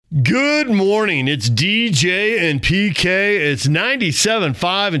Good morning. It's DJ and PK. It's 97.5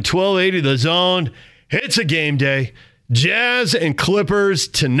 and 1280 The Zone. It's a game day. Jazz and Clippers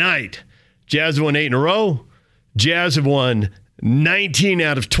tonight. Jazz have won 8 in a row. Jazz have won 19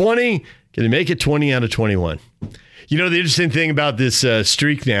 out of 20. Can they make it 20 out of 21? You know, the interesting thing about this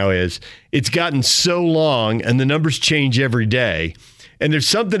streak now is it's gotten so long and the numbers change every day. And there's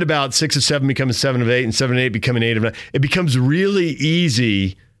something about 6 of 7 becoming 7 of 8 and 7 of 8 becoming 8 of 9. It becomes really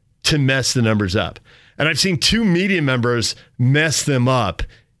easy to mess the numbers up. And I've seen 2 media members mess them up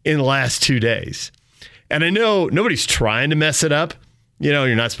in the last 2 days. And I know nobody's trying to mess it up. You know,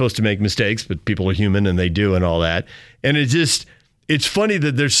 you're not supposed to make mistakes, but people are human and they do and all that. And it's funny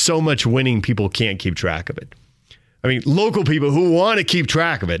that there's so much winning, people can't keep track of it. I mean, local people who want to keep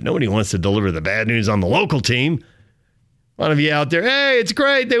track of it. Nobody wants to deliver the bad news on the local team. A lot of you out there, hey, it's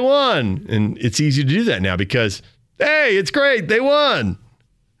great, they won. And it's easy to do that now because, hey, it's great, they won.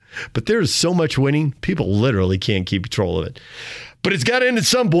 But there's so much winning, people literally can't keep control of it. But it's got to end at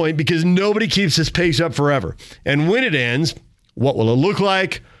some point because nobody keeps this pace up forever. And when it ends, what will it look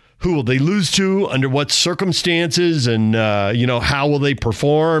like? Who will they lose to? Under what circumstances? And, how will they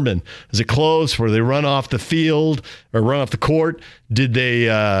perform? And is it close? Where they run off the field or run off the court? Did they,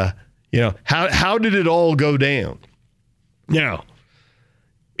 how did it all go down? Now,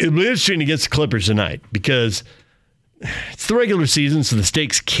 it'll be interesting against the Clippers tonight because it's the regular season, so the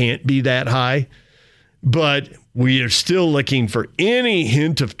stakes can't be that high. But we are still looking for any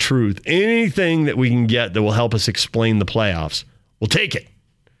hint of truth, anything that we can get that will help us explain the playoffs. We'll take it.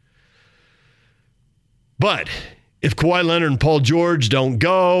 But if Kawhi Leonard and Paul George don't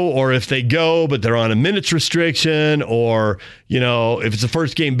go, or if they go but they're on a minutes restriction, or, if it's the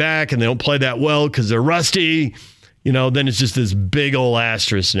first game back and they don't play that well because they're rusty, then it's just this big old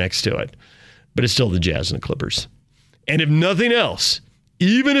asterisk next to it. But it's still the Jazz and the Clippers. And if nothing else,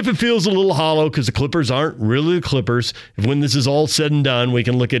 even if it feels a little hollow because the Clippers aren't really the Clippers, if when this is all said and done, we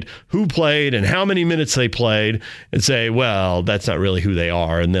can look at who played and how many minutes they played and say, well, that's not really who they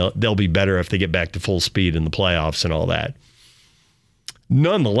are, and they'll be better if they get back to full speed in the playoffs and all that.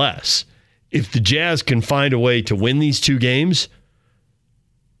 Nonetheless, if the Jazz can find a way to win these 2 games,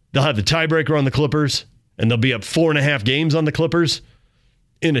 they'll have the tiebreaker on the Clippers, and they'll be up 4.5 games on the Clippers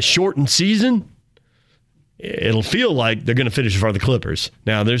in a shortened season. It'll feel like they're going to finish in front of the Clippers.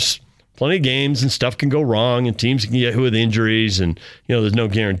 Now, there's plenty of games and stuff can go wrong and teams can get hit with injuries and, there's no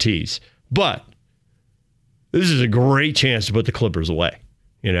guarantees. But this is a great chance to put the Clippers away,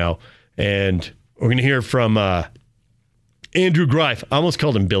 and we're going to hear from Andrew Greif. I almost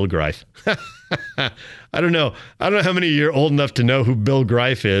called him Bill Greif. I don't know how many of you are old enough to know who Bill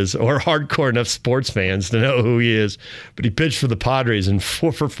Greif is or hardcore enough sports fans to know who he is. But he pitched for the Padres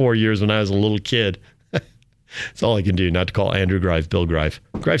for 4 years when I was a little kid. That's all I can do, not to call Andrew Greif Bill Greif.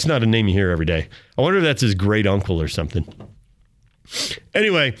 Greif's not a name you hear every day. I wonder if that's his great uncle or something.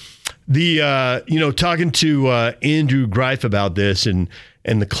 Anyway, talking to Andrew Greif about this and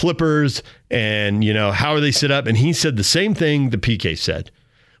the Clippers and, how are they set up? And he said the same thing the PK said,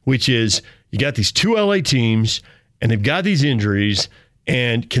 which is you got these 2 LA teams and they've got these injuries,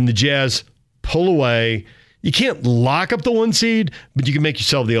 and can the Jazz pull away? You can't lock up the 1 seed, but you can make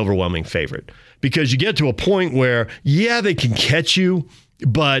yourself the overwhelming favorite. Because you get to a point where, they can catch you,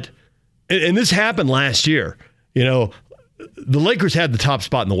 but, and this happened last year, the Lakers had the top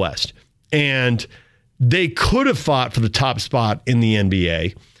spot in the West, and they could have fought for the top spot in the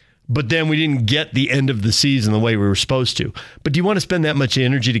NBA, but then we didn't get the end of the season the way we were supposed to. But do you want to spend that much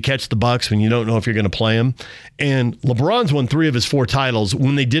energy to catch the Bucks when you don't know if you're going to play them? And LeBron's won 3 of his 4 titles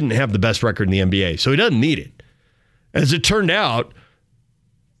when they didn't have the best record in the NBA, so he doesn't need it. As it turned out,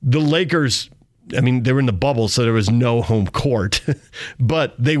 the Lakers, they were in the bubble, so there was no home court,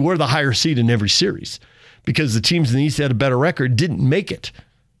 but they were the higher seed in every series because the teams in the East had a better record, didn't make it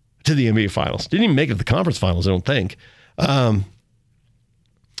to the NBA Finals. Didn't even make it to the conference finals, I don't think.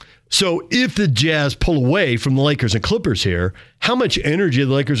 So if the Jazz pull away from the Lakers and Clippers here, how much energy are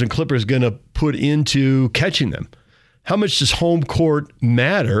the Lakers and Clippers going to put into catching them? How much does home court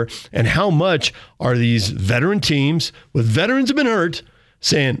matter? And how much are these veteran teams with veterans have been hurt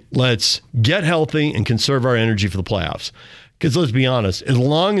saying, let's get healthy and conserve our energy for the playoffs? Because let's be honest, as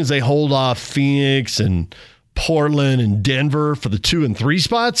long as they hold off Phoenix and Portland and Denver for the 2 and 3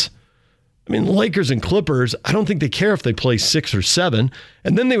 spots, Lakers and Clippers, I don't think they care if they play 6 or 7,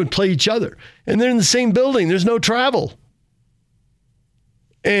 and then they would play each other. And they're in the same building. There's no travel.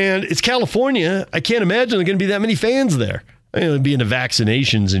 And it's California. I can't imagine there are going to be that many fans there. They'll be into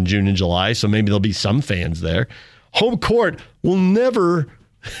vaccinations in June and July, so maybe there'll be some fans there. Home court will never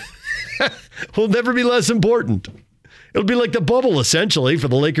be less important. It'll be like the bubble, essentially, for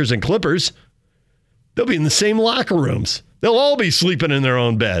the Lakers and Clippers. They'll be in the same locker rooms. They'll all be sleeping in their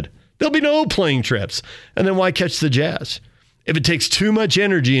own bed. There'll be no plane trips. And then why catch the Jazz? If it takes too much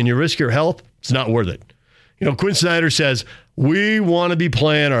energy and you risk your health, it's not worth it. Quinn Snyder says, we want to be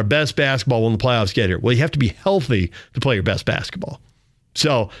playing our best basketball when the playoffs get here. Well, you have to be healthy to play your best basketball.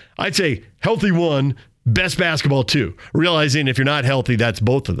 So I'd say healthy 1, best basketball 2. Realizing if you're not healthy, that's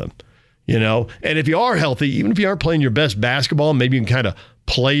both of them. And if you are healthy, even if you aren't playing your best basketball, maybe you can kind of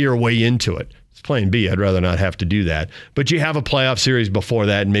play your way into it. It's plan B. I'd rather not have to do that. But you have a playoff series before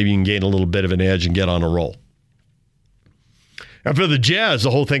that, and maybe you can gain a little bit of an edge and get on a roll. And for the Jazz, the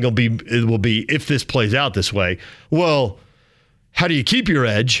whole thing will be if this plays out this way, well, how do you keep your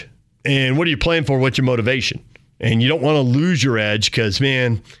edge? And what are you playing for? What's your motivation? And you don't want to lose your edge because,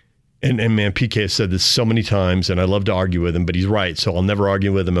 man, and PK has said this so many times, and I love to argue with him, but he's right, so I'll never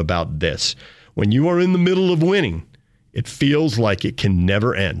argue with him about this. When you are in the middle of winning, it feels like it can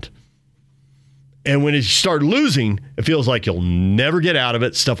never end. And when you start losing, it feels like you'll never get out of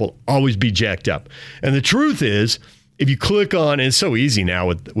it. Stuff will always be jacked up. And the truth is, if you click on, and it's so easy now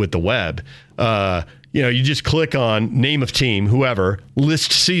with the web, you just click on name of team, whoever,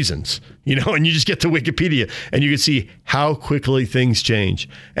 list seasons, and you just get to Wikipedia and you can see how quickly things change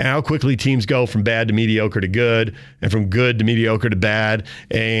and how quickly teams go from bad to mediocre to good and from good to mediocre to bad.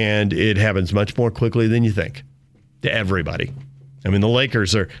 And it happens much more quickly than you think to everybody. I mean, the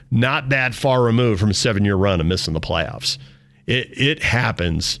Lakers are not that far removed from a 7-year run of missing the playoffs. It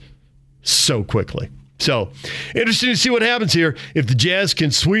happens so quickly. So, interesting to see what happens here. If the Jazz can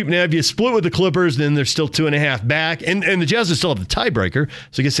sweep, now if you split with the Clippers, then they're still 2.5 back. And the Jazz will still have the tiebreaker,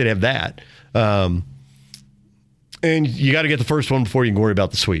 so I guess they'd have that. And you got to get the first one before you can worry about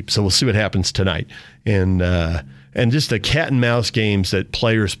the sweep. So we'll see what happens tonight. And just the cat and mouse games that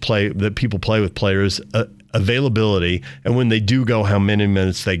players play, that people play with players, availability, and when they do go, how many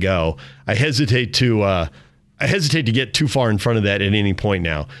minutes they go. I hesitate to get too far in front of that at any point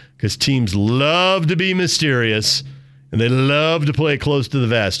now, because teams love to be mysterious and they love to play close to the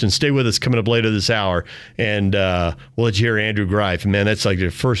vest. And stay with us coming up later this hour, and we'll let you hear Andrew Greif. Man, that's like the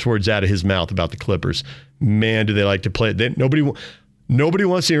first words out of his mouth about the Clippers. Man, do they like to play. Nobody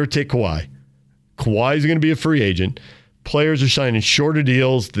wants to irritate Kawhi. Kawhi's going to be a free agent. Players are signing shorter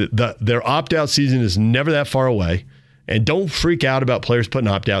deals. Their opt-out season is never that far away. And don't freak out about players putting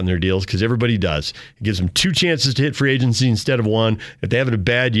opt-out in their deals, because everybody does. It gives them 2 chances to hit free agency instead of 1. If they have a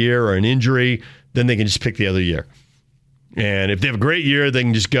bad year or an injury, then they can just pick the other year. And if they have a great year, they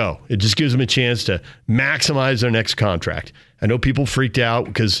can just go. It just gives them a chance to maximize their next contract. I know people freaked out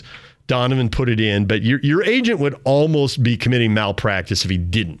because Donovan put it in, but your agent would almost be committing malpractice if he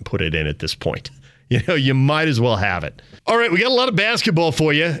didn't put it in at this point. You might as well have it. All right, we got a lot of basketball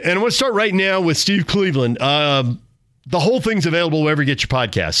for you, and I want to start right now with Steve Cleveland. The whole thing's available wherever you get your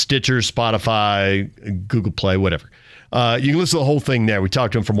podcast, Stitcher, Spotify, Google Play, whatever. You can listen to the whole thing there. We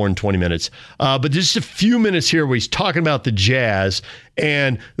talked to him for more than 20 minutes. But just a few minutes here where he's talking about the Jazz.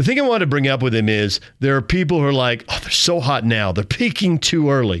 And the thing I want to bring up with him is there are people who are like, oh, they're so hot now. They're peaking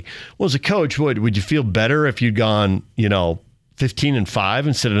too early. Well, as a coach, would you feel better if you'd gone, 15-5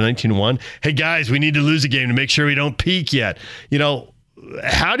 instead of 19-1? Hey, guys, we need to lose a game to make sure we don't peak yet.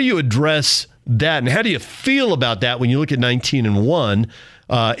 How do you address that? And how do you feel about that when you look at 19-1,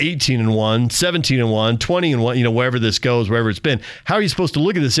 18-1, 17-1, 20-1, wherever this goes, wherever it's been? How are you supposed to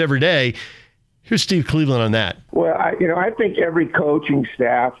look at this every day? Here's Steve Cleveland on that. Well, I think every coaching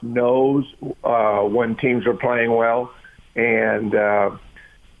staff knows when teams are playing well, and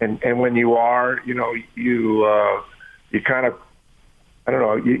when you are, you kind of, I don't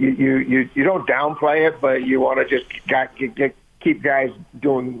know, you don't downplay it, but you want to just keep guys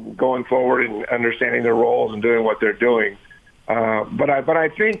going forward and understanding their roles and doing what they're doing. But I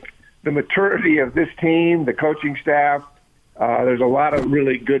think the maturity of this team, the coaching staff, there's a lot of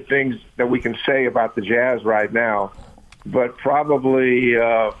really good things that we can say about the Jazz right now, but probably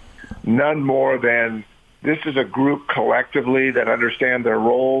none more than this is a group collectively that understand their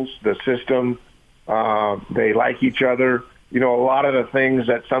roles, the system. They like each other. A lot of the things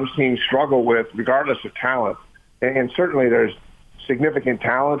that some teams struggle with, regardless of talent, and certainly there's significant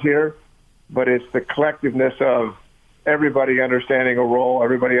talent here, but it's the collectiveness of everybody understanding a role,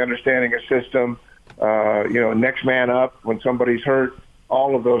 everybody understanding a system, next man up when somebody's hurt,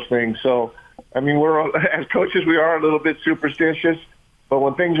 all of those things. So, we're, as coaches, we are a little bit superstitious, but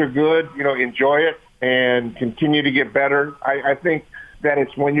when things are good, enjoy it and continue to get better. I think that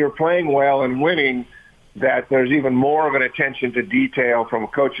it's when you're playing well and winning that there's even more of an attention to detail from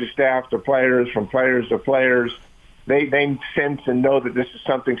coach's staff to players, from players to players. They sense and know that this is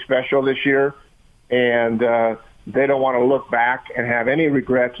something special this year. And they don't want to look back and have any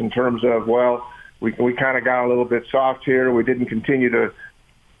regrets in terms of, well, we kind of got a little bit soft here. We didn't continue to,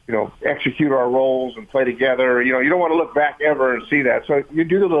 execute our roles and play together. You don't want to look back ever and see that. So you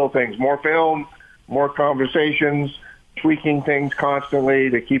do the little things, more film, more conversations, tweaking things constantly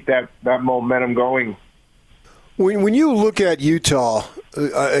to keep that momentum going. When you look at Utah,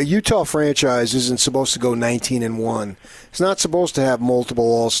 a Utah franchise isn't supposed to go 19-1. It's not supposed to have multiple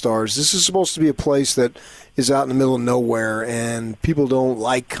All-Stars. This is supposed to be a place that is out in the middle of nowhere, and people don't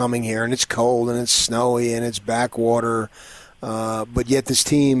like coming here, and it's cold, and it's snowy, and it's backwater. But yet this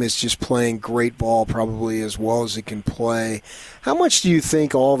team is just playing great ball probably as well as it can play. How much do you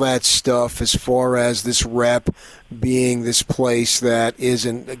think all that stuff as far as this rep being this place that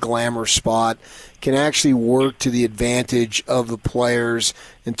isn't a glamour spot can actually work to the advantage of the players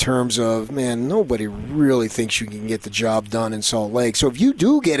in terms of, man, nobody really thinks you can get the job done in Salt Lake. So if you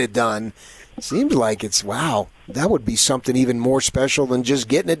do get it done, it seems like it's, wow, that would be something even more special than just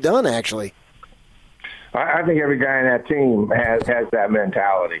getting it done actually. I think every guy in that team has that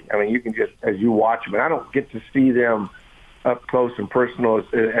mentality. I mean, you can just, as you watch them, and I don't get to see them up close and personal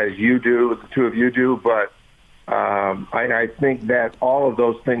as you do, the two of you do, but I think that all of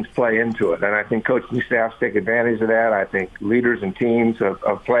those things play into it. And I think coaching staffs take advantage of that. I think leaders and teams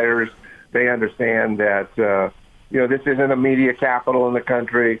of players, they understand that, this isn't a media capital in the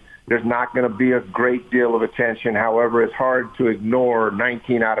country. There's not going to be a great deal of attention. However, it's hard to ignore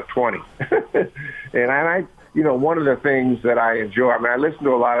 19 out of 20. And one of the things that I enjoy, I listen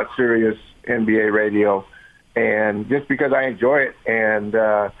to a lot of serious NBA radio, and just because I enjoy it, and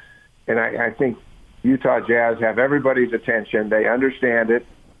I think Utah Jazz have everybody's attention. They understand it,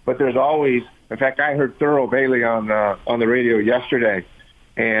 but there's always, in fact, I heard Thurl Bailey on the radio yesterday,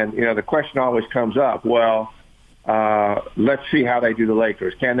 and, the question always comes up, well, let's see how they do the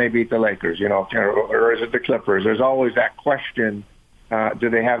Lakers. Can they beat the Lakers? Or is it the Clippers? There's always that question. Do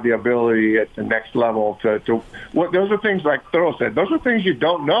they have the ability at the next level to those are things like Thurl said. Those are things you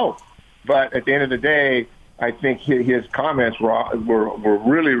don't know. But at the end of the day, I think his comments were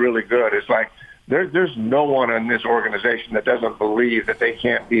really, really good. It's like there's no one in this organization that doesn't believe that they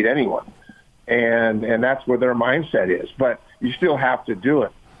can't beat anyone. And that's where their mindset is. But you still have to do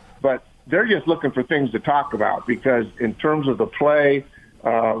it. But they're just looking for things to talk about because in terms of the play,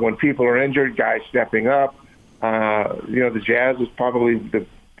 when people are injured, guys stepping up, the Jazz is probably the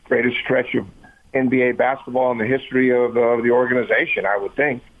greatest stretch of NBA basketball in the history of the organization, I would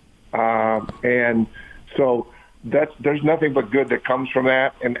think. And so there's nothing but good that comes from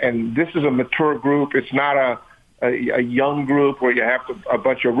that. And this is a mature group. It's not a young group where you have a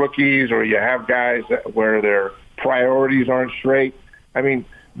bunch of rookies or you have guys where their priorities aren't straight. I mean,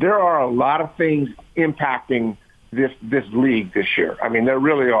 there are a lot of things impacting this league this year. I mean, there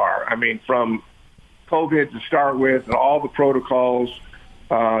really are. I mean, from COVID to start with and all the protocols,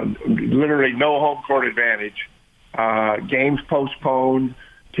 literally no home court advantage, games postponed,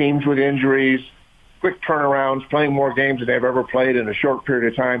 teams with injuries, quick turnarounds, playing more games than they've ever played in a short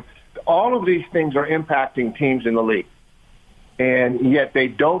period of time. All of these things are impacting teams in the league. And yet they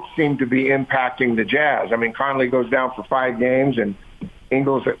don't seem to be impacting the Jazz. I mean, Conley goes down for 5 games and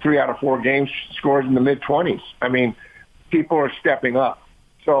Ingles at 3 out of 4 games scores in the mid-20s. I mean, people are stepping up.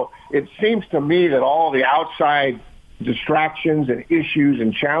 So it seems to me that all the outside distractions and issues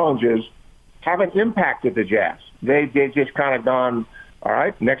and challenges haven't impacted the Jazz. They just kind of gone, all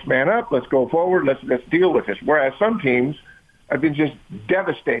right, next man up, let's go forward, let's deal with this. Whereas some teams have been just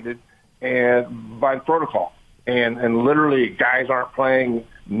devastated by the protocol. And literally guys aren't playing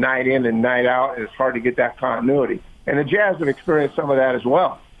night in and night out, and it's hard to get that continuity. And the Jazz have experienced some of that as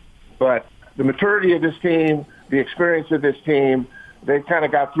well. But the maturity of this team, the experience of this team, they kind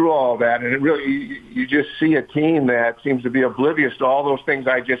of got through all that. And it really, you just see a team that seems to be oblivious to all those things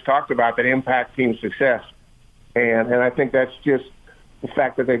I just talked about that impact team success. And I think that's just the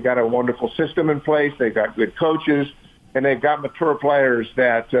fact that they've got a wonderful system in place, they've got good coaches, and they've got mature players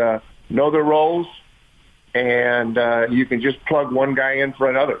that know their roles, and you can just plug one guy in for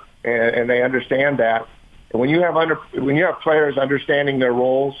another, and they understand that. And when you have players understanding their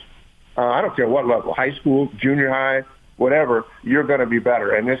roles, I don't care what level, high school, junior high, whatever, you're going to be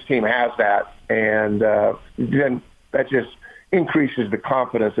better. And this team has that, and then that just increases the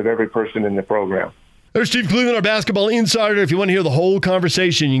confidence of every person in the program. There's Steve Cleveland, our basketball insider. If you want to hear the whole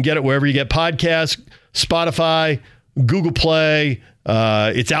conversation, you can get it wherever you get podcasts, Spotify, Google Play.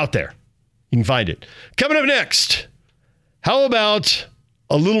 It's out there. You can find it. Coming up next, how about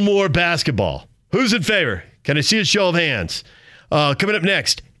a little more basketball? Who's in favor? Can I see a show of hands? Coming up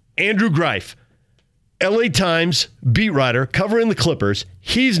next, Andrew Greif, LA Times beat writer covering the Clippers.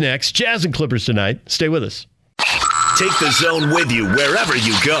 He's next. Jazz and Clippers tonight. Stay with us. Take the Zone with you wherever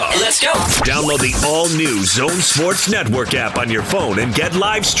you go. Let's go. Download the all-new Zone Sports Network app on your phone and get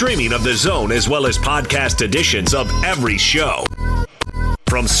live streaming of the Zone as well as podcast editions of every show.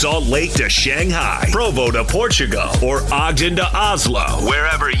 From Salt Lake to Shanghai, Provo to Portugal, or Ogden to Oslo,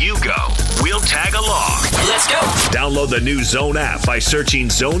 wherever you go, we'll tag along. Let's go. Download the new Zone app by searching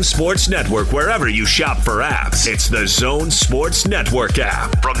Zone Sports Network wherever you shop for apps. It's the Zone Sports Network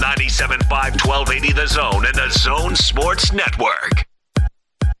app from 97.5 1280 The Zone and the Zone Sports Network.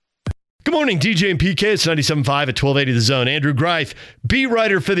 Good morning, DJ and PK. It's 97.5 at 1280 The Zone. Andrew Greif, beat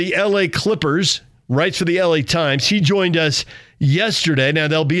writer for the LA Clippers, writes for the LA Times. He joined us yesterday. Now,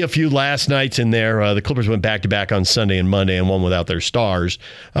 there'll be a few last nights in there. The Clippers went back-to-back on Sunday and Monday and one without their stars.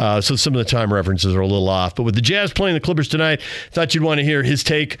 So some of the time references are a little off. But with the Jazz playing the Clippers tonight, thought you'd want to hear his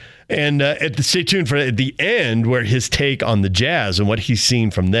take. And stay tuned for at the end where his take on the Jazz and what he's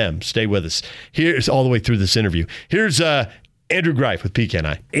seen from them. Stay with us. Here's all the way through this interview. Here's Andrew Greif with PK and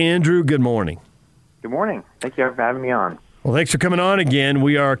I. Andrew, good morning. Good morning. Thank you for having me on. Well, thanks for coming on again.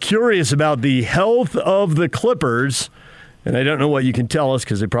 We are curious about the health of the Clippers, and I don't know what you can tell us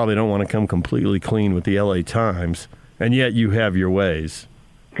because they probably don't want to come completely clean with the LA Times, and yet you have your ways.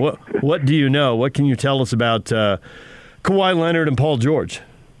 What do you know? What can you tell us about Kawhi Leonard and Paul George?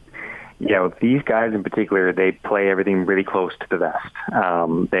 Yeah, with these guys in particular, they play everything really close to the vest.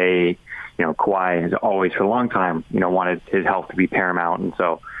 Kawhi has always, for a long time, wanted his health to be paramount, and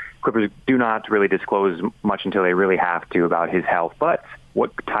so Clippers do not really disclose much until they really have to about his health. But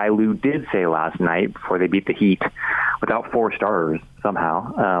what Ty Lue did say last night before they beat the Heat without 4 starters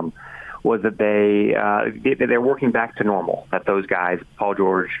somehow was that they're working back to normal, that those guys, Paul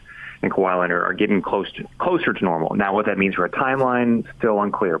George and Kawhi Leonard, are getting closer to normal. Now, what that means for a timeline, still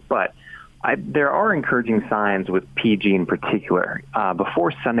unclear. But there are encouraging signs with PG in particular.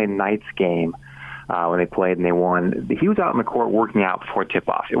 Before Sunday night's game, when they played and they won, he was out in the court working out before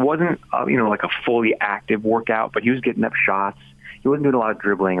tip-off. It wasn't, like a fully active workout, but he was getting up shots. He wasn't doing a lot of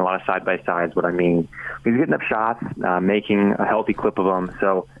dribbling, a lot of side-by-sides, what I mean. He was getting up shots, making a healthy clip of them.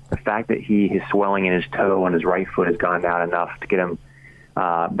 So the fact that his swelling in his toe on his right foot has gone down enough to get him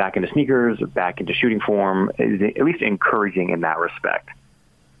back into sneakers, back into shooting form, is at least encouraging in that respect.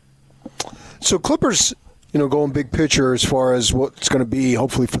 So Clippers, going big picture as far as what's going to be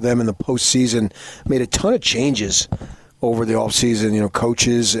hopefully for them in the postseason, made a ton of changes over the offseason,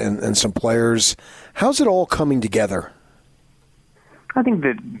 coaches and some players. How's it all coming together? I think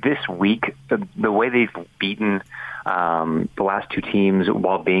that this week, the way they've beaten the last 2 teams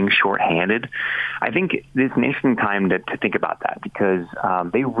while being shorthanded, I think it's an interesting time to think about that because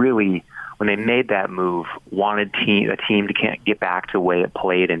they really, when they made that move, wanted a team to get back to the way it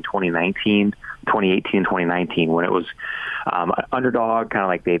played in 2018, 2019, when it was an underdog, kind of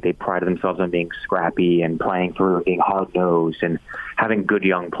like they prided themselves on being scrappy and playing through, being hard-nosed and having good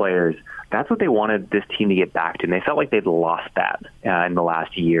young players. That's what they wanted this team to get back to, and they felt like they'd lost that in the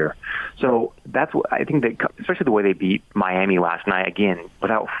last year. So that's what I think that, especially the way they beat Miami last night, again,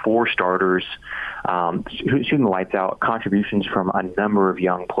 without 4 starters, shooting the lights out, contributions from a number of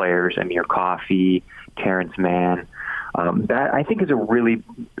young players, Amir Coffey, Terrence Mann. That I think is a really.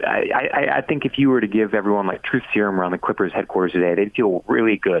 I think if you were to give everyone like truth serum around the Clippers headquarters today, they'd feel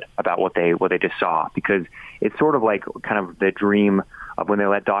really good about what they just saw because it's sort of like kind of the dream of when they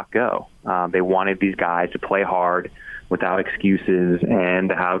let Doc go. They wanted these guys to play hard without excuses and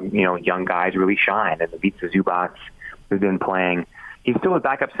how young guys really shine. And Ivica Zubac has been playing. He's still a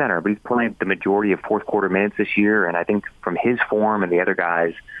backup center, but he's playing the majority of fourth quarter minutes this year. And I think from his form and the other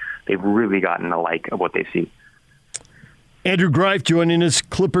guys, they've really gotten a like of what they see. Andrew Greif joining us,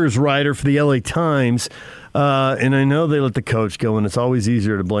 Clippers writer for the LA Times. And I know they let the coach go, and it's always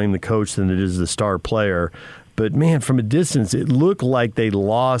easier to blame the coach than it is the star player. But, man, from a distance, it looked like they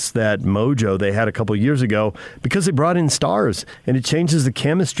lost that mojo they had a couple of years ago because they brought in stars, and it changes the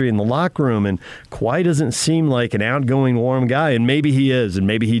chemistry in the locker room. And Kawhi doesn't seem like an outgoing, warm guy, and maybe he is, and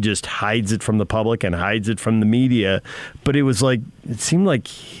maybe he just hides it from the public and hides it from the media. But it seemed like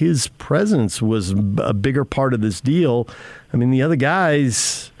his presence was a bigger part of this deal. I mean, the other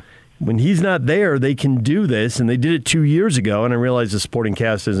guys, when he's not there, they can do this, and they did it 2 years ago, and I realize the supporting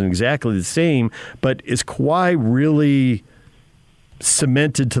cast isn't exactly the same, but is Kawhi really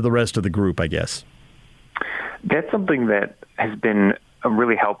cemented to the rest of the group, I guess? That's something that has been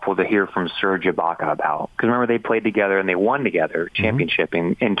really helpful to hear from Serge Ibaka about, because remember, they played together and they won together championship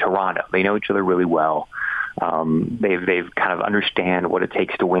in Toronto. They know each other really well. They've kind of understand what it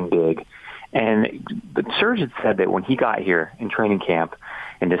takes to win big. But Serge had said that when he got here in training camp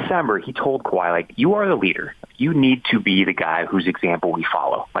in December, he told Kawhi, like, you are the leader. You need to be the guy whose example we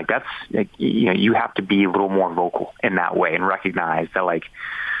follow. Like, that's, like, you have to be a little more vocal in that way and recognize that, like,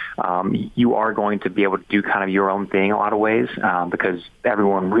 you are going to be able to do kind of your own thing in a lot of ways because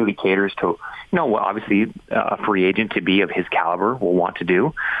everyone really caters to, what obviously a free agent to be of his caliber will want to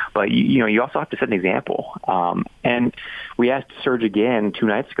do. But, you also have to set an example. And we asked Serge again 2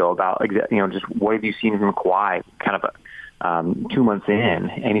 nights ago about, just what have you seen from Kawhi kind of 2 months in.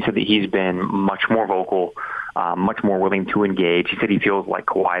 And he said that he's been much more vocal, much more willing to engage. He said he feels like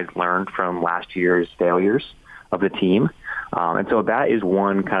Kawhi's learned from last year's failures of the team. And so that is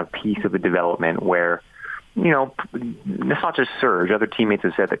one kind of piece of the development where, it's not just Serge. Other teammates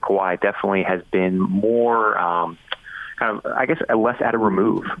have said that Kawhi definitely has been more less at a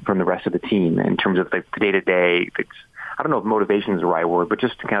remove from the rest of the team in terms of the day-to-day. I don't know if motivation is the right word, but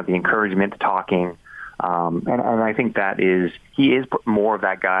just kind of the encouragement, the talking. And I think he is more of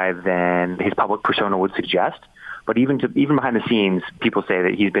that guy than his public persona would suggest. But even behind the scenes, people say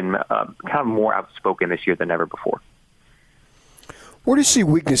that he's been kind of more outspoken this year than ever before. Where do you see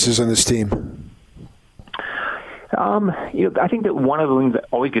weaknesses on this team? I think that one of the things that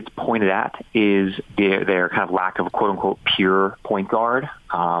always gets pointed at is their kind of lack of a quote-unquote pure point guard.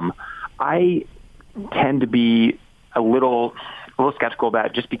 I tend to be a little skeptical about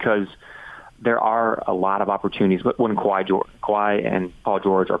it just because there are a lot of opportunities when Kawhi and Paul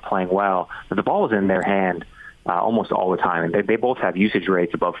George are playing well. The ball is in their hand almost all the time. And they both have usage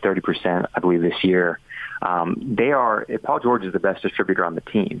rates above 30%, I believe, this year. Paul George is the best distributor on the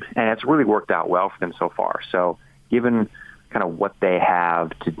team, and it's really worked out well for them so far. So given kind of what they have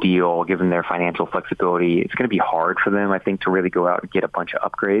to deal, given their financial flexibility, it's going to be hard for them, I think, to really go out and get a bunch of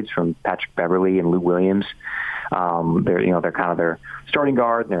upgrades from Patrick Beverley and Lou Williams. They're kind of their starting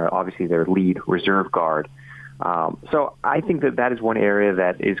guard, and they're obviously their lead reserve guard. So I think that is one area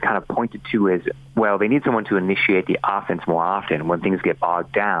that is kind of pointed to as, well, they need someone to initiate the offense more often when things get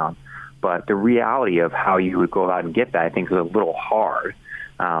bogged down. But the reality of how you would go out and get that, I think, is a little hard.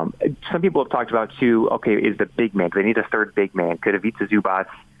 Some people have talked about, too, okay, is the big man, because they need a third big man. Could Ivica Zubac,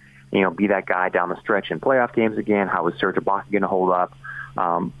 be that guy down the stretch in playoff games again? How is Serge Ibaka going to hold up?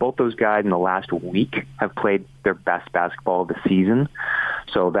 Both those guys in the last week have played their best basketball of the season.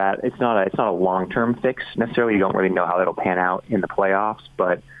 So that it's not a long-term fix necessarily. You don't really know how that'll pan out in the playoffs,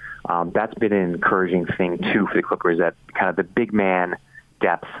 but that's been an encouraging thing, too, for the Clippers, that kind of the big man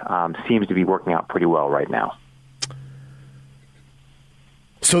depth seems to be working out pretty well right now.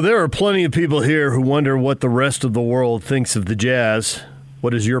 So there are plenty of people here who wonder what the rest of the world thinks of the Jazz. What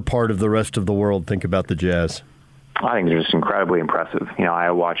does your part of the rest of the world think about the Jazz? I think they're just incredibly impressive.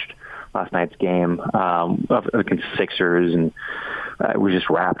 I watched last night's game against the Sixers, and we just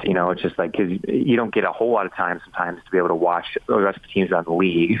wrapped. It's just like, 'cause you don't get a whole lot of time sometimes to be able to watch the rest of the teams around the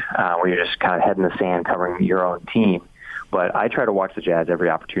league, where you're just kind of head in the sand covering your own team. But I try to watch the Jazz every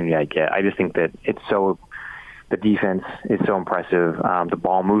opportunity I get. I just think that the defense is so impressive. The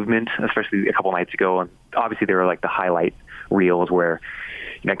ball movement, especially a couple nights ago, and obviously there were like the highlight reels where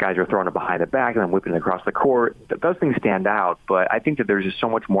guys are throwing it behind the back and then whipping it across the court. Those things stand out, but I think that there's just so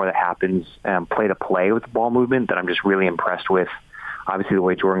much more that happens play to play with the ball movement that I'm just really impressed with. Obviously, the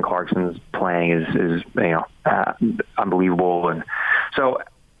way Jordan Clarkson's playing is unbelievable, and so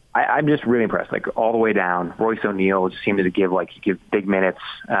I'm just really impressed. Like all the way down, Royce O'Neal just seems to give big minutes,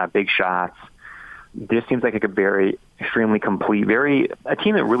 big shots. This seems like a very extremely complete, a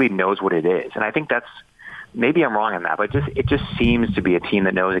team that really knows what it is, and I think that's. Maybe I'm wrong on that, but it just seems to be a team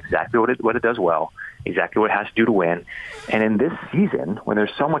that knows exactly what it does well, exactly what it has to do to win. And in this season, when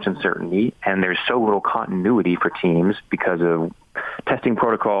there's so much uncertainty and there's so little continuity for teams because of testing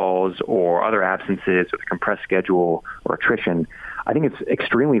protocols or other absences or the compressed schedule or attrition, I think it's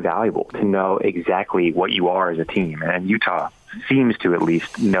extremely valuable to know exactly what you are as a team. And Utah seems to at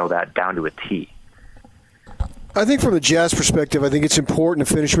least know that down to a T. I think from the Jazz perspective, I think it's important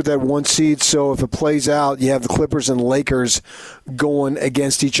to finish with that 1 seed. So if it plays out, you have the Clippers and Lakers going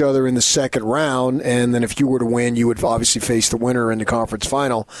against each other in the second round. And then if you were to win, you would obviously face the winner in the conference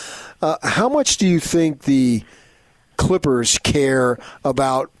final. How much do you think the Clippers care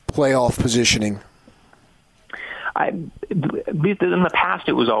about playoff positioning? In the past,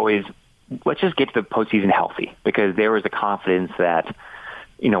 it was always, let's just get to the postseason healthy, because there was the confidence that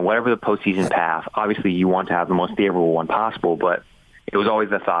whatever the postseason path, obviously you want to have the most favorable one possible, but it was always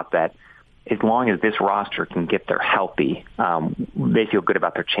the thought that as long as this roster can get there healthy, they feel good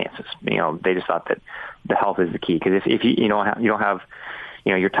about their chances. They just thought that the health is the key, because if you don't have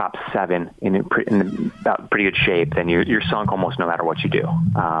your top 7 in about pretty good shape, then you're sunk almost no matter what you do.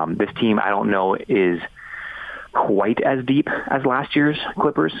 This team, I don't know, is quite as deep as last year's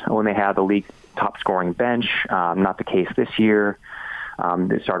Clippers when they had the league top scoring bench. Not the case this year.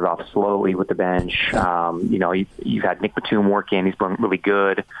 They started off slowly with the bench. You've had Nick Batum working. He's been really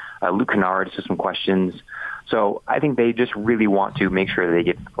good. Luke Kennard has some questions. So I think they just really want to make sure that they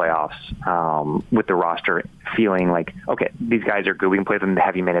get to the playoffs with the roster feeling like, okay, these guys are good. We can play them the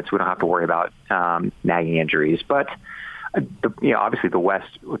heavy minutes. We don't have to worry about nagging injuries. But, obviously the West,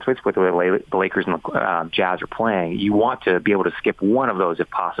 with the Lakers and the Jazz are playing, you want to be able to skip one of those if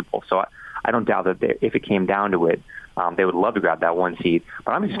possible. So I don't doubt that if it came down to it, they would love to grab that 1 seed.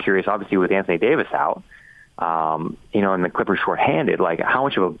 But I'm just curious, obviously, with Anthony Davis out, and the Clippers shorthanded, like how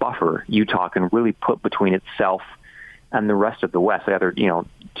much of a buffer Utah can really put between itself and the rest of the West, the other, 2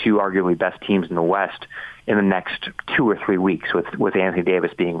 arguably best teams in the West in the next 2 or 3 weeks with Anthony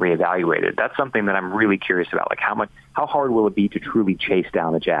Davis being reevaluated. That's something that I'm really curious about. Like how hard will it be to truly chase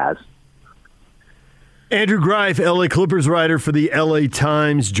down the Jazz? Andrew Greif, LA Clippers writer for the LA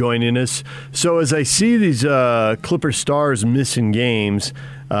Times, joining us. So as I see these Clipper stars missing games,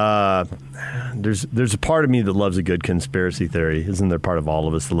 there's a part of me that loves a good conspiracy theory. Isn't there part of all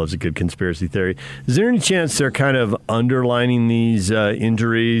of us that loves a good conspiracy theory? Is there any chance they're kind of underlining these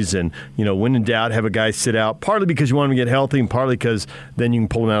injuries and, when in doubt, have a guy sit out, partly because you want him to get healthy and partly because then you can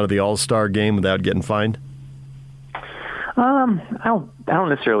pull him out of the All-Star game without getting fined? I don't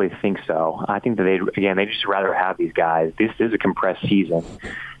necessarily think so. I think that they just rather have these guys. This is a compressed season.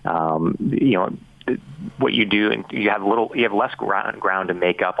 What you do, and you have less ground to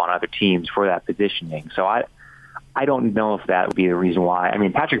make up on other teams for that positioning. So I don't know if that would be the reason why. I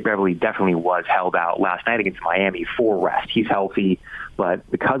mean, Patrick Beverley definitely was held out last night against Miami for rest. He's healthy, but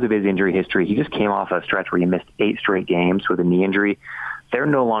because of his injury history, he just came off a stretch where he missed 8 straight games with a knee injury. They're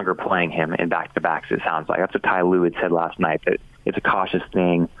no longer playing him in back-to-backs, it sounds like. That's what Ty Lue had said last night, that it's a cautious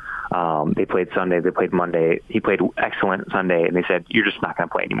thing. They played Sunday, they played Monday. He played excellent Sunday, and they said, you're just not going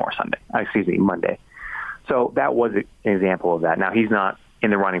to play anymore Monday. So that was an example of that. Now, he's not in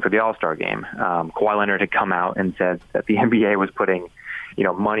the running for the All-Star game. Kawhi Leonard had come out and said that the NBA was putting,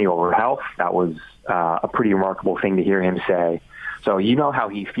 money over health. That was a pretty remarkable thing to hear him say. So you know how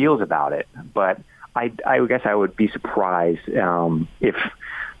he feels about it, but I guess I would be surprised if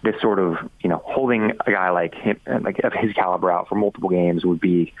this sort of, holding a guy like him, like of his caliber out for multiple games would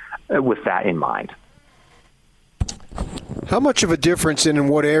be with that in mind. How much of a difference and in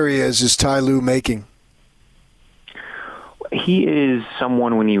what areas is Ty Lue making? He is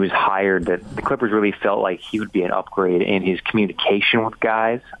someone, when he was hired, that the Clippers really felt like he would be an upgrade in his communication with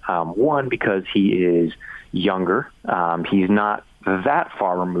guys. One, because he is younger. He's not that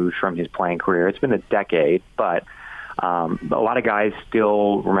far removed from his playing career. It's been a decade, but a lot of guys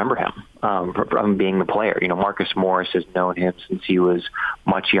still remember him from being the player. Marcus Morris has known him since he was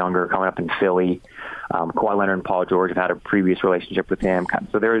much younger, coming up in Philly. Kawhi Leonard and Paul George have had a previous relationship with him.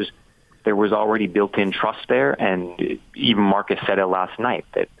 So there was already built-in trust there, and even Marcus said it last night,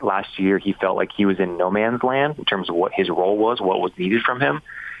 that last year he felt like he was in no man's land in terms of what his role was, what was needed from him,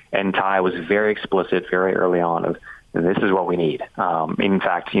 and Ty was very explicit very early on of, this is what we need. In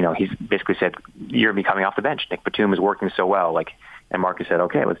fact, he's basically said, you're going to be coming off the bench. Nick Batum is working so well. And Marcus said,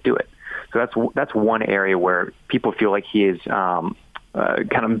 okay, let's do it. So that's one area where people feel like he is kind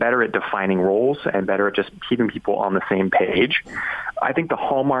of better at defining roles and better at just keeping people on the same page. I think the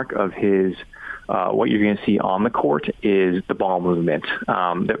hallmark of his what you're going to see on the court is the ball movement.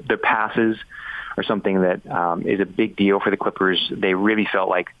 The passes are something that is a big deal for the Clippers. They really felt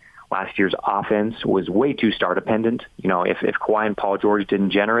like last year's offense was way too star dependent. If Kawhi and Paul George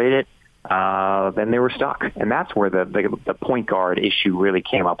didn't generate it, then they were stuck. And that's where the point guard issue really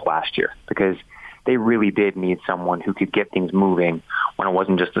came up last year, because they really did need someone who could get things moving when it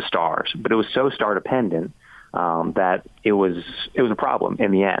wasn't just the stars. But it was so star dependent that it was a problem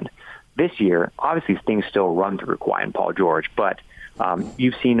in the end. This year, obviously things still run through Kawhi and Paul George, but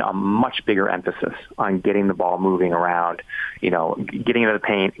you've seen a much bigger emphasis on getting the ball moving around, getting into the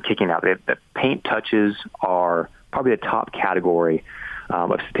paint, kicking out. The paint touches are probably the top category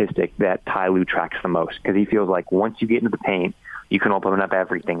of statistic that Ty Lue tracks the most, because he feels like once you get into the paint, you can open up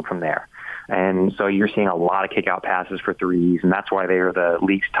everything from there. And so you're seeing a lot of kick-out passes for threes, and that's why they are the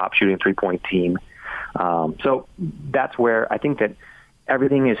league's top shooting three-point team. So that's where I think that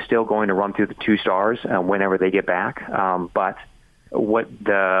everything is still going to run through the two stars whenever they get back. But what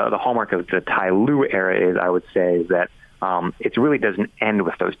the hallmark of the Ty Lue era is, I would say, is that it really doesn't end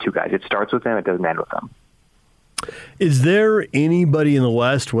with those two guys. It starts with them. It doesn't end with them. Is there anybody in the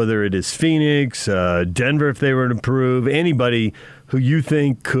West, whether it is Phoenix, Denver, if they were to improve, anybody who you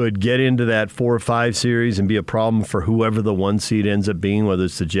think could get into that 4 or 5 series and be a problem for whoever the 1 seed ends up being, whether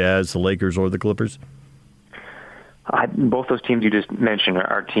it's the Jazz, the Lakers, or the Clippers? Both those teams you just mentioned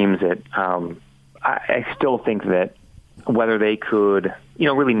are teams that I still think that whether they could,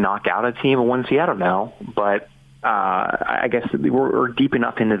 really knock out a team, a 1 seed, I don't know. But I guess we're deep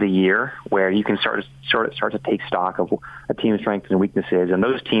enough into the year where you can start to take stock of a team's strengths and weaknesses, and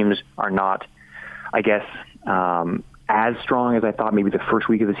those teams are not, I guess, as strong as I thought maybe the first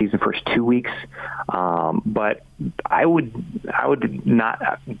week of the season, first 2 weeks. But I would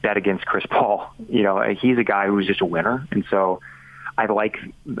not bet against Chris Paul. He's a guy who's just a winner, and so I like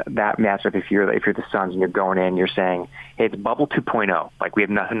that matchup. If you're the Suns and you're going in, you're saying, hey, it's bubble 2.0. Like, we have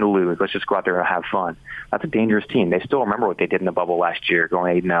nothing to lose. Let's just go out there and have fun. That's a dangerous team. They still remember what they did in the bubble last year,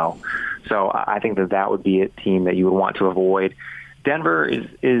 going 8-0. So I think that would be a team that you would want to avoid. Denver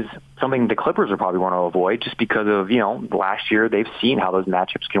is something the Clippers would probably want to avoid just because of, last year they've seen how those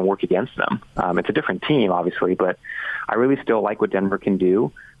matchups can work against them. It's a different team, obviously, but I really still like what Denver can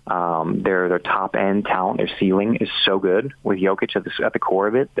do. Their top-end talent, their ceiling is so good with Jokic at the core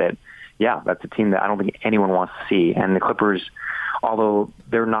of it that, that's a team that I don't think anyone wants to see. And the Clippers, although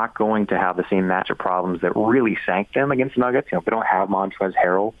they're not going to have the same matchup problems that really sank them against the Nuggets, if they don't have Montrezl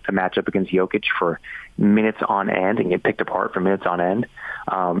Harrell to match up against Jokic for minutes on end and get picked apart for minutes on end,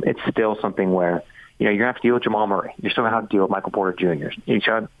 it's still something where, you're going to have to deal with Jamal Murray. You're still going to have to deal with Michael Porter Jr. You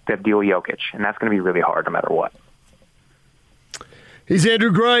should have to deal with Jokic, and that's going to be really hard no matter what. He's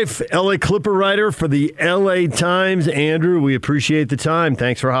Andrew Greif, LA Clipper writer for the LA Times. Andrew, we appreciate the time.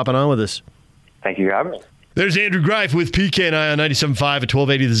 Thanks for hopping on with us. Thank you for having me. There's Andrew Greif with PK and I on 97.5 at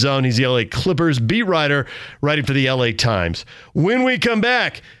 1280 The Zone. He's the LA Clippers beat writer, writing for the LA Times. When we come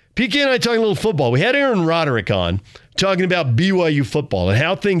back, PK and I talking a little football. We had Aaron Roderick on talking about BYU football and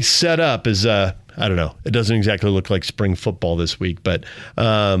how things set up is, I don't know, it doesn't exactly look like spring football this week, but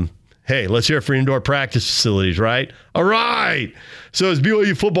hey, let's hear it for indoor practice facilities, right? All right. So as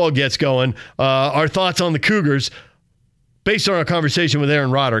BYU football gets going, our thoughts on the Cougars, based on our conversation with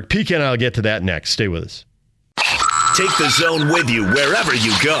Aaron Roderick. PK and I will get to that next. Stay with us. Take the Zone with you wherever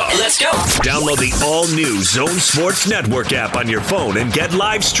you go. Let's go. Download the all-new Zone Sports Network app on your phone and get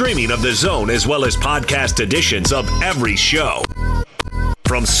live streaming of the Zone as well as podcast editions of every show.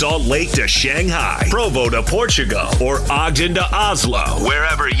 From Salt Lake to Shanghai, Provo to Portugal, or Ogden to Oslo,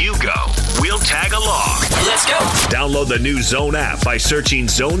 wherever you go, we'll tag along. Let's go. Download the new Zone app by searching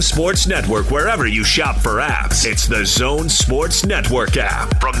Zone Sports Network wherever you shop for apps. It's the Zone Sports Network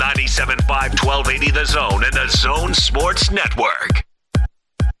app from 97.5 1280 The Zone and the Zone Sports Network.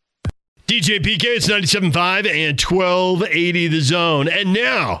 DJ PK, it's 97.5 and 1280 The Zone. And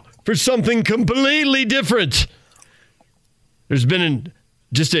now for something completely different. There's been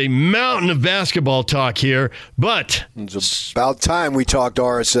just a mountain of basketball talk here, but it's about time we talked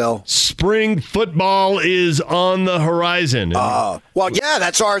RSL. Spring football is on the horizon. Well, yeah,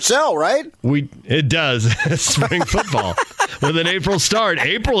 that's RSL, right? It does. Spring football with an April start.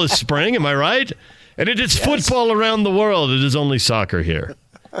 April is spring, am I right? And it is football around the world. It is only soccer here.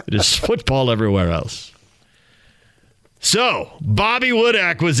 It is football everywhere else. So, Bobby Wood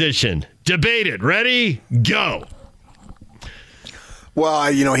acquisition. Debate it. Ready? Go.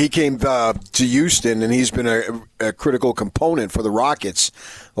 Well, he came to Houston, and he's been a critical component for the Rockets.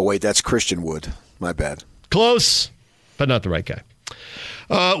 Oh, wait, that's Christian Wood. My bad. Close, but not the right guy.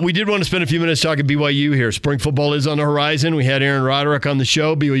 We did want to spend a few minutes talking BYU here. Spring football is on the horizon. We had Aaron Roderick on the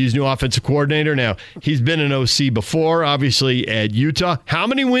show, BYU's new offensive coordinator. Now, he's been an OC before, obviously, at Utah. How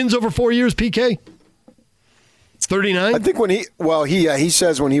many wins over 4 years, PK? 39? I think he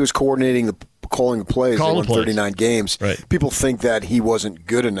says when he was coordinating calling the plays, they won 39 games. Right. People think that he wasn't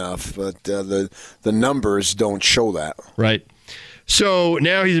good enough, but the numbers don't show that. Right. So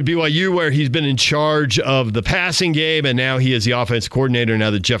now he's at BYU where he's been in charge of the passing game, and now he is the offense coordinator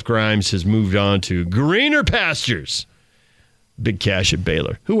now that Jeff Grimes has moved on to greener pastures. Big cash at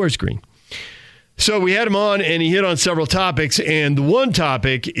Baylor. Who wears green? So we had him on, and he hit on several topics, and the one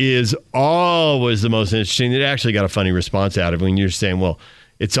topic is always the most interesting. It actually got a funny response out of it when you're saying, well,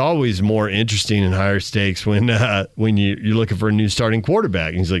 it's always more interesting and higher stakes when you're looking for a new starting quarterback.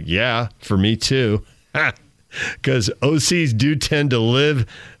 And he's like, yeah, for me too. Because OCs do tend to live,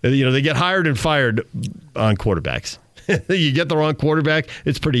 they get hired and fired on quarterbacks. You get the wrong quarterback,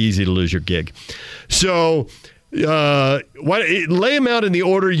 it's pretty easy to lose your gig. So lay them out in the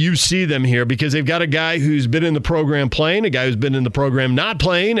order you see them here, because they've got a guy who's been in the program playing, a guy who's been in the program not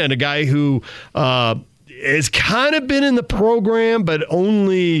playing, and a guy who has kind of been in the program, but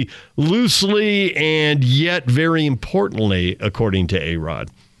only loosely and yet very importantly, according to A-Rod.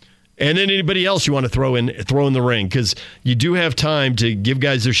 And then anybody else you want to throw in the ring, because you do have time to give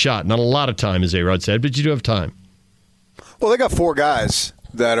guys their shot. Not a lot of time, as A-Rod said, but you do have time. Well, they got 4 guys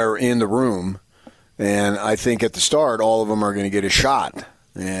that are in the room, and I think at the start, all of them are going to get a shot.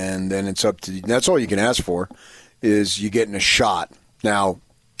 And then it's up to – that's all you can ask for is you getting a shot. Now,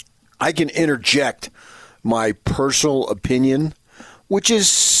 I can interject my personal opinion, which is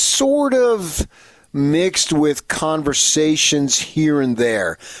sort of mixed with conversations here and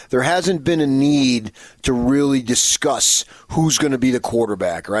there. There hasn't been a need to really discuss who's going to be the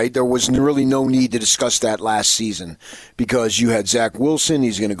quarterback, right? There was really no need to discuss that last season because you had Zach Wilson.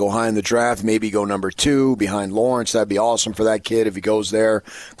 He's going to go high in the draft, maybe go number 2 behind Lawrence. That'd be awesome for that kid if he goes there,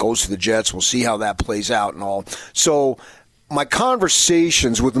 goes to the Jets. We'll see how that plays out and all. So my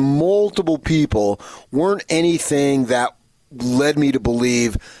conversations with multiple people weren't anything that led me to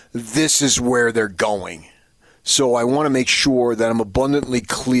believe this is where they're going. So I want to make sure that I'm abundantly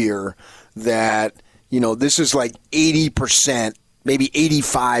clear that, this is like 80%, maybe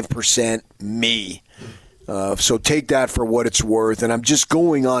 85% me. So take that for what it's worth. And I'm just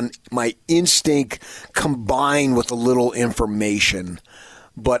going on my instinct combined with a little information.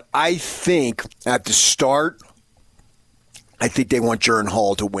 But I think at the start, I think they want Jaren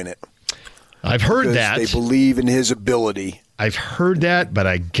Hall to win it. I've heard that. They believe in his ability. I've heard that, but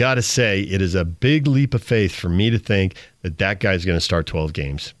I got to say, it is a big leap of faith for me to think that guy's going to start 12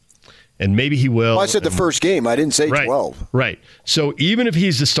 games. And maybe he will. Well, I said the first game. I didn't say 12. Right. So even if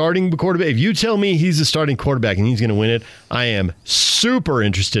he's the starting quarterback, if you tell me he's the starting quarterback and he's going to win it, I am super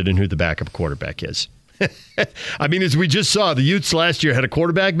interested in who the backup quarterback is. I mean, as we just saw, the Utes last year had a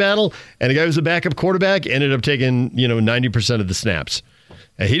quarterback battle, and the guy who was the backup quarterback ended up taking 90% of the snaps.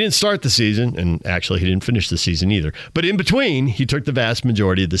 He didn't start the season, and actually he didn't finish the season either. But in between, he took the vast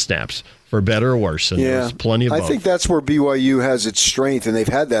majority of the snaps, for better or worse. And there was plenty of both. I think that's where BYU has its strength, and they've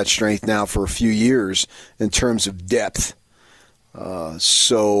had that strength now for a few years in terms of depth.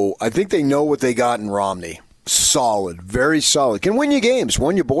 So I think they know what they got in Romney. Solid, very solid. Can win you games.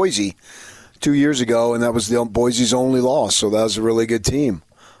 Won you Boise 2 years ago, and that was Boise's only loss. So that was a really good team,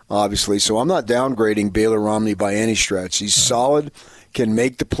 obviously. So I'm not downgrading Baylor Romney by any stretch. He's solid. Can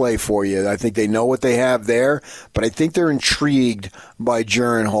make the play for you. I think they know what they have there, but I think they're intrigued by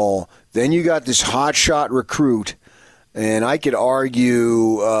Jaren Hall. Then you got this hotshot recruit, and I could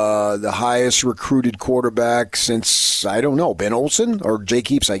argue the highest recruited quarterback since, I don't know, Ben Olsen or Jake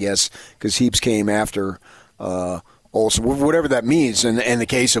Heaps, I guess, because Heaps came after Olsen, whatever that means. And in the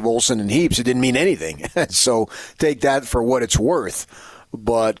case of Olsen and Heaps, it didn't mean anything. So take that for what it's worth.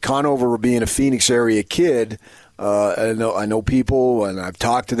 But Conover being a Phoenix area kid, I know people, and I've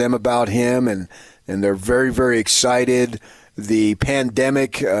talked to them about him, and they're very, very excited. The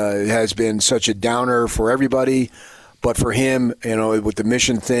pandemic has been such a downer for everybody, but for him, with the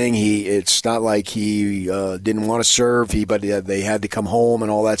mission thing, it's not like he didn't want to serve. But they had to come home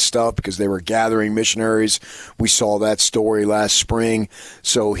and all that stuff because they were gathering missionaries. We saw that story last spring.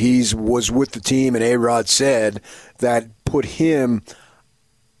 So he was with the team, and A-Rod said that put him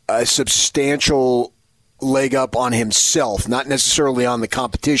a substantial leg up on himself, not necessarily on the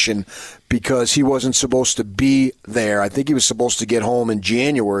competition, because he wasn't supposed to be there. I think he was supposed to get home in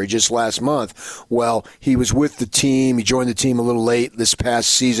January, just last month. Well, he was with the team. He joined the team a little late this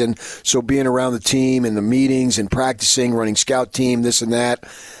past season. So being around the team and the meetings and practicing, running scout team, this and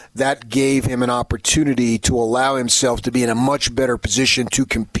that gave him an opportunity to allow himself to be in a much better position to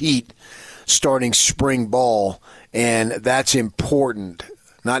compete starting spring ball. And that's important.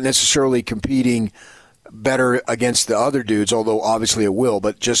 Not necessarily competing better against the other dudes, although obviously it will,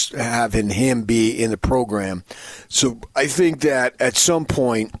 but just having him be in the program. So I think that at some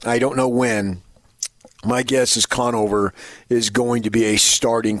point, I don't know when, my guess is Conover is going to be a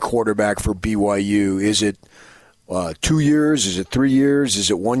starting quarterback for BYU. Is it 2 years? Is it 3 years? Is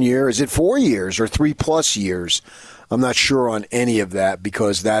it 1 year? Is it 4 years or 3+ years? I'm not sure on any of that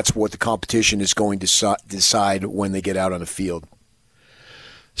because that's what the competition is going to decide when they get out on the field.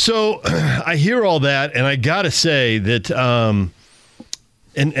 So I hear all that, and I got to say that,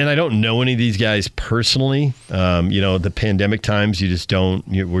 and I don't know any of these guys personally. The pandemic times,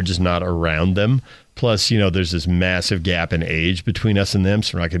 we're just not around them. Plus, there's this massive gap in age between us and them,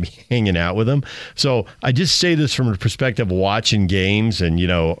 so we're not going to be hanging out with them. So I just say this from the perspective of watching games and,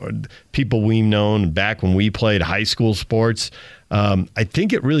 people we've known back when we played high school sports. I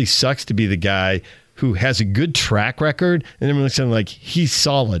think it really sucks to be the guy who has a good track record, and everyone's saying, like, he's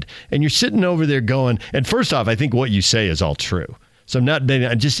solid. And you're sitting over there going, and first off, I think what you say is all true. So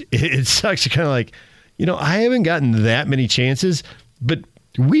it sucks. You're kind of like, I haven't gotten that many chances, but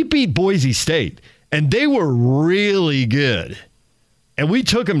we beat Boise State, and they were really good. and we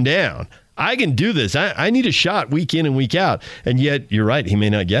took him down. I can do this. I need a shot week in and week out. And yet, you're right. He may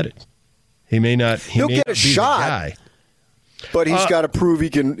not get it. He may not. He'll get a shot, but he's got to prove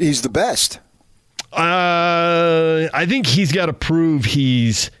he's the best. I think he's got to prove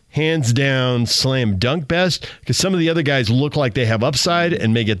he's hands down slam dunk best, because some of the other guys look like they have upside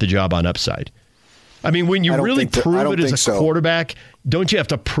and may get the job on upside. I mean, when you really prove it as a quarterback, don't you have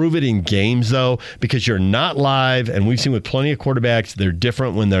to prove it in games, though? Because you're not live, and we've seen with plenty of quarterbacks, they're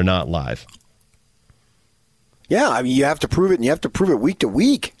different when they're not live. Yeah, I mean, you have to prove it, and you have to prove it week to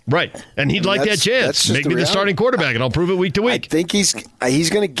week. Right, and he'd like that chance. Make me the starting quarterback, and I'll prove it week to week. I think he's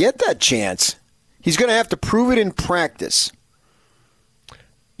going to get that chance. He's going to have to prove it in practice.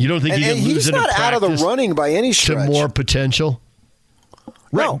 You don't think he can lose it in practice? He's not out of the running by any stretch. To more potential?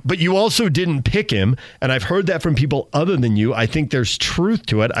 Right, no. But you also didn't pick him, and I've heard that from people other than you. I think there's truth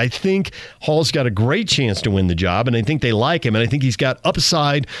to it. I think Hall's got a great chance to win the job, and I think they like him, and I think he's got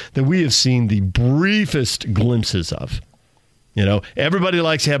upside that we have seen the briefest glimpses of. You know, everybody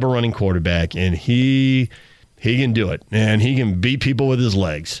likes to have a running quarterback, and he can do it, and he can beat people with his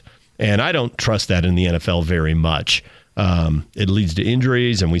legs. And I don't trust that in the NFL very much. It leads to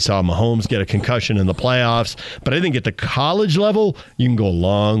injuries, and we saw Mahomes get a concussion in the playoffs. But I think at the college level, you can go a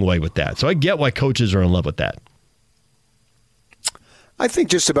long way with that. So I get why coaches are in love with that. I think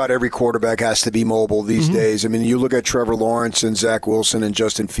just about every quarterback has to be mobile these days. I mean, you look at Trevor Lawrence and Zach Wilson and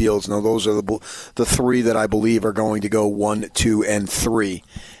Justin Fields. Now, those are the three that I believe are going to go 1, 2, and 3.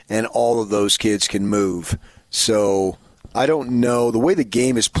 And all of those kids can move. So I don't know. The way the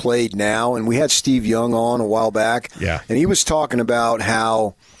game is played now, and we had Steve Young on a while back, and he was talking about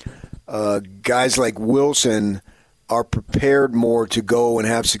how guys like Wilson are prepared more to go and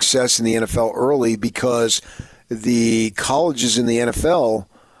have success in the NFL early because the colleges in the NFL,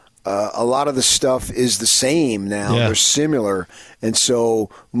 a lot of the stuff is the same now. They're similar. And so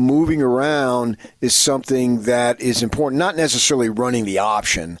moving around is something that is important, not necessarily running the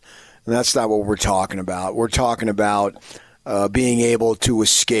option. And that's not what we're talking about. We're talking about being able to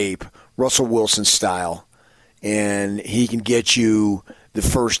escape Russell Wilson style. And he can get you the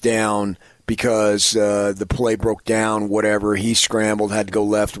first down because the play broke down, whatever. He scrambled, had to go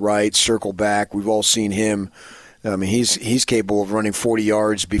left, right, circle back. We've all seen him. I mean, he's capable of running 40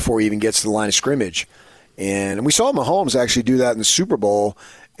 yards before he even gets to the line of scrimmage. And we saw Mahomes actually do that in the Super Bowl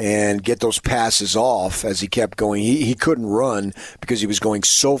and get those passes off as he kept going. He couldn't run because he was going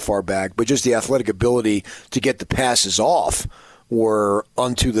so far back, but just the athletic ability to get the passes off were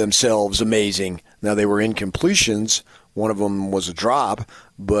unto themselves amazing. Now, they were incompletions. One of them was a drop,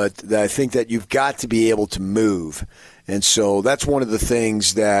 but I think that you've got to be able to move. And so that's one of the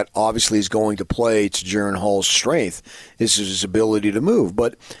things that obviously is going to play to Jaren Hall's strength is his ability to move.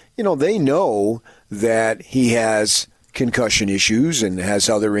 But, you know, they know that he has concussion issues and has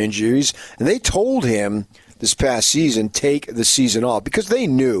other injuries. And they told him this past season, take the season off because they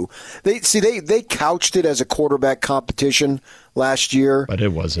knew. They couched it as a quarterback competition last year. But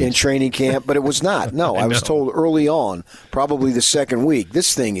it wasn't. In training camp, but it was not. No, I was told early on, probably the second week,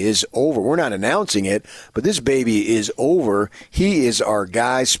 this thing is over. We're not announcing it, but this baby is over. He is our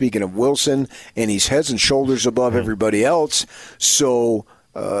guy, speaking of Wilson, and he's heads and shoulders above everybody else. So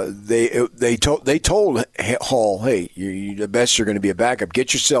they told Hall, hey, you're the best you're going to be a backup.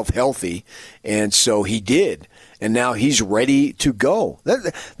 Get yourself healthy. And so he did. And now he's ready to go.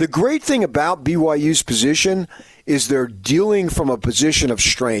 The great thing about BYU's position is they're dealing from a position of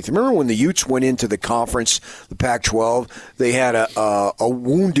strength. Remember when the Utes went into the conference, the Pac-12, they had a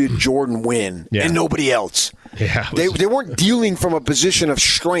wounded Jordan Wynn and nobody else. Yeah, they weren't dealing from a position of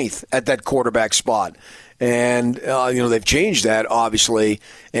strength at that quarterback spot. And, they've changed that, obviously.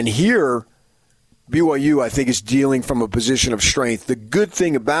 And here, BYU, I think, is dealing from a position of strength. The good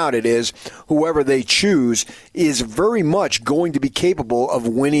thing about it is whoever they choose is very much going to be capable of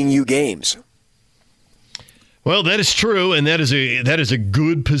winning you games. Well, that is true, and that is a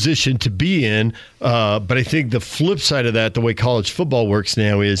good position to be in. But I think the flip side of that, the way college football works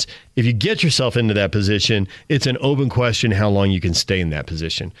now, is if you get yourself into that position, it's an open question how long you can stay in that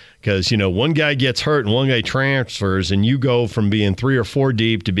position. Because, one guy gets hurt and one guy transfers, and you go from being 3 or 4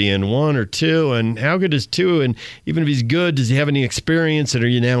 deep to being 1 or 2. And how good is 2? And even if he's good, does he have any experience? And are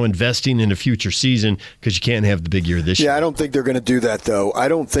you now investing in a future season because you can't have the big year this year? Yeah, I don't think they're going to do that, though. I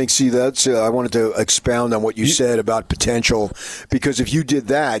don't think, I wanted to expound on what you said about potential, because if you did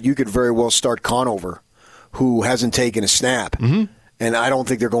that, you could very well start Conover, who hasn't taken a snap. Mm-hmm. And I don't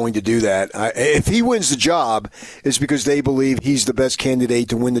think they're going to do that. If he wins the job, it's because they believe he's the best candidate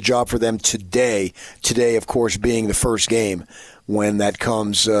to win the job for them today. Today, of course, being the first game when that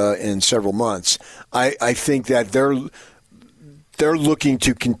comes in several months. I think that they're looking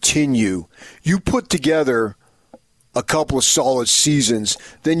to continue. You put together a couple of solid seasons,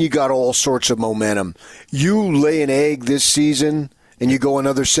 then you got all sorts of momentum. You lay an egg this season and you go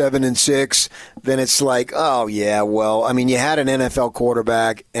another 7-6, then it's like, oh yeah, well, I mean, you had an NFL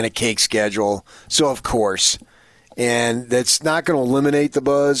quarterback and a cake schedule, so of course. And that's not going to eliminate the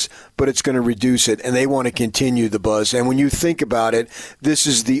buzz, but it's going to reduce it, and they want to continue the buzz. And when you think about it, this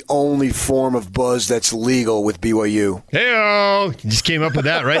is the only form of buzz that's legal with BYU. Hey-oh! You just came up with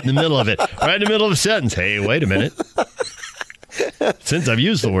that right in the middle of it. Right in the middle of a sentence. Hey, wait a minute. Since I've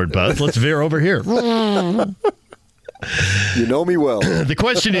used the word buzz, let's veer over here. You know me well. The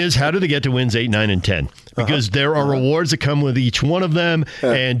question is, how do they get to wins 8, 9, and 10? Because there are rewards that come with each one of them.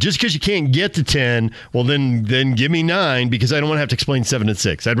 And just because you can't get to 10, well, then give me 9, because I don't want to have to explain 7 and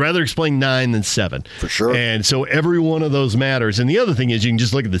 6. I'd rather explain 9 than 7. For sure. And so every one of those matters. And the other thing is you can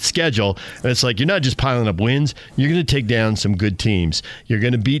just look at the schedule, and it's like you're not just piling up wins. You're going to take down some good teams. You're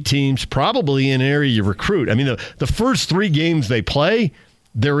going to beat teams probably in an area you recruit. I mean, the first 3 games they play,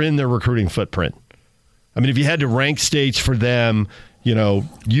 they're in their recruiting footprint. I mean, if you had to rank states for them, you know,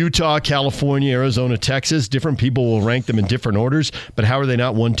 Utah, California, Arizona, Texas, different people will rank them in different orders. But how are they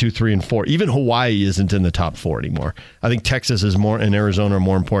not 1, 2, 3, and 4? Even Hawaii isn't in the top 4 anymore. I think Texas is more and Arizona are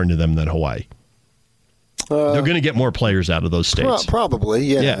more important to them than Hawaii. They're going to get more players out of those states. Probably,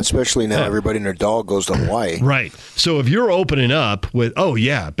 yeah. Especially now everybody and their dog goes to Hawaii. Right. So if you're opening up with, oh,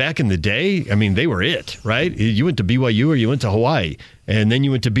 yeah, back in the day, I mean, they were it, right? You went to BYU or you went to Hawaii. And then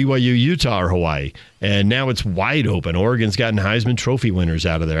you went to BYU, Utah, or Hawaii. And now it's wide open. Oregon's gotten Heisman Trophy winners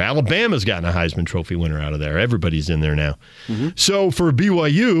out of there. Alabama's gotten a Heisman Trophy winner out of there. Everybody's in there now. Mm-hmm. So for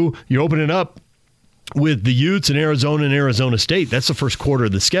BYU, you're opening up with the Utes in Arizona and Arizona State. That's the first quarter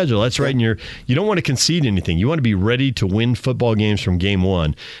of the schedule. That's right. And you don't want to concede anything. You want to be ready to win football games from game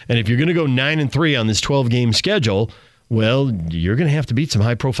one. And if you're going to go 9-3 on this 12-game schedule, well, you're going to have to beat some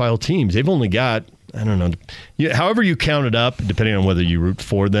high-profile teams. They've only got, I don't know, however you count it up, depending on whether you root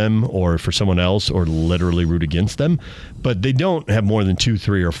for them or for someone else or literally root against them, but they don't have more than 2,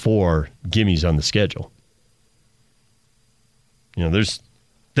 3, or 4 gimmies on the schedule. You know,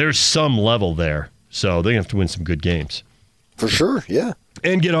 there's some level there. So they have to win some good games. For sure, yeah.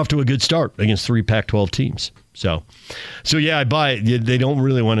 And get off to a good start against 3 Pac-12 teams. So yeah, I buy it. They don't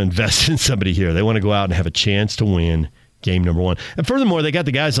really want to invest in somebody here. They want to go out and have a chance to win game number 1. And furthermore, they got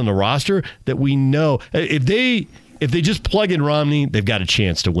the guys on the roster that we know. If they just plug in Romney, they've got a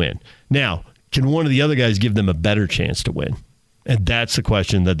chance to win. Now, can one of the other guys give them a better chance to win? And that's the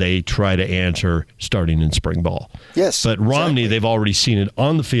question that they try to answer starting in spring ball. Yes. But Romney, They've already seen it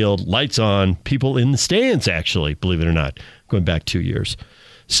on the field, lights on, people in the stands, actually, believe it or not, going back 2 years.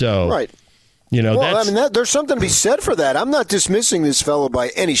 So, right. You know, there's something to be said for that. I'm not dismissing this fellow by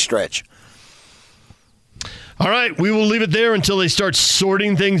any stretch. All right, we will leave it there until they start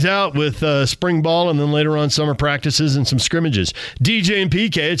sorting things out with spring ball and then later on summer practices and some scrimmages. DJ and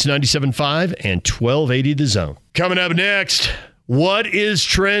PK, it's 97.5 and 1280 The Zone. Coming up next, what is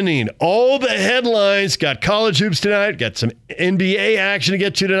trending? All the headlines. Got college hoops tonight. Got some NBA action to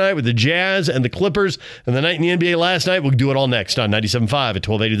get to tonight with the Jazz and the Clippers and the night in the NBA last night. We'll do it all next on 97.5 at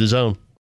 1280 The Zone.